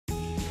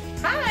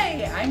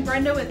I'm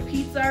Brenda with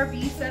Pete's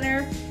RV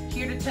Center,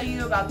 here to tell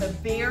you about the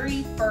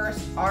very first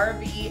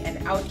RV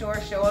and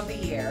outdoor show of the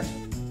year.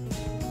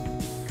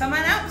 Come on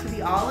out to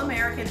the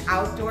All-American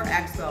Outdoor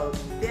Expo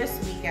this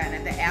weekend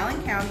at the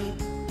Allen County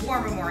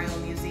War Memorial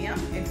Museum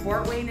in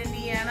Fort Wayne,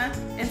 Indiana,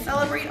 and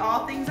celebrate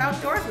all things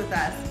outdoors with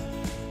us.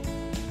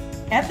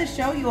 At the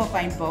show, you will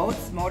find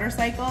boats,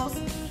 motorcycles,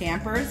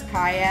 campers,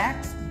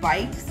 kayaks,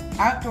 bikes,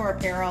 outdoor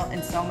apparel,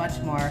 and so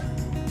much more.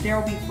 There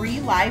will be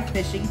free live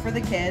fishing for the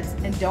kids,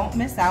 and don't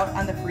miss out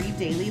on the free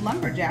daily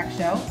lumberjack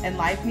show and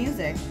live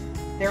music.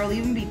 There will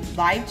even be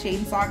live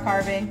chainsaw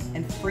carving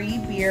and free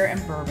beer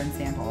and bourbon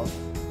samples.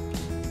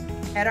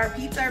 At our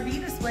Pete's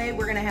RV display,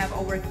 we're going to have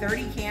over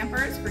 30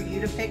 campers for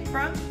you to pick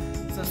from,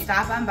 so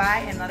stop on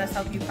by and let us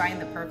help you find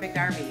the perfect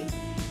RV.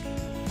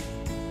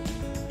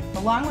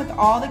 Along with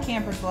all the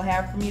campers we'll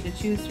have for you to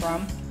choose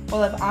from,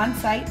 we'll have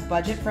on-site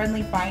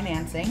budget-friendly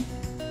financing,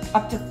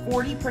 up to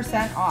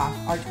 40% off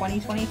our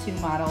 2022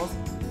 models,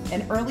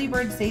 and early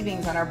bird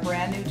savings on our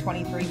brand new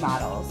 23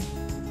 models.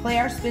 Play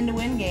our spin to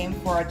win game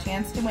for a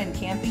chance to win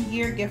camping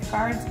gear, gift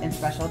cards, and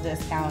special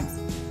discounts.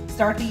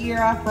 Start the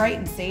year off right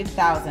and save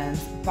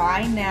thousands.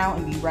 Buy now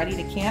and be ready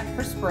to camp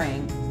for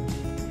spring.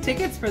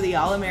 Tickets for the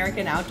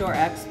All-American Outdoor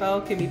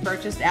Expo can be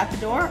purchased at the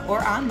door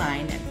or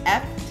online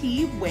at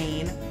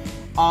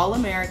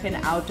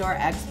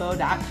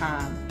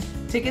ftwayneallamerican.outdoorexpo.com.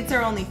 Tickets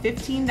are only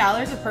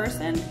 $15 a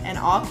person, and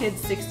all kids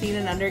 16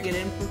 and under get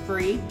in for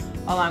free,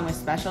 along with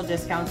special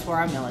discounts for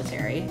our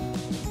military.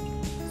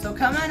 So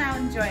come on out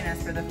and join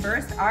us for the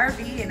first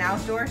RV and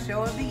outdoor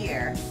show of the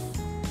year.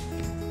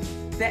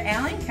 The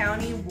Allen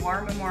County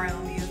War Memorial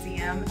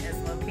Museum is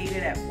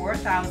located at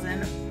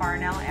 4000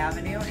 Parnell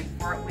Avenue in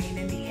Fort Wayne,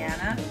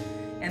 Indiana,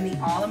 and the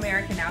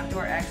All-American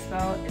Outdoor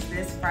Expo is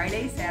this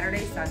Friday,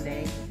 Saturday,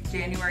 Sunday,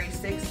 January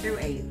 6th through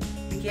 8th.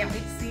 We can't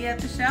wait to see you at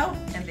the show,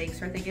 and thanks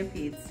for thinking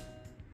Pete's.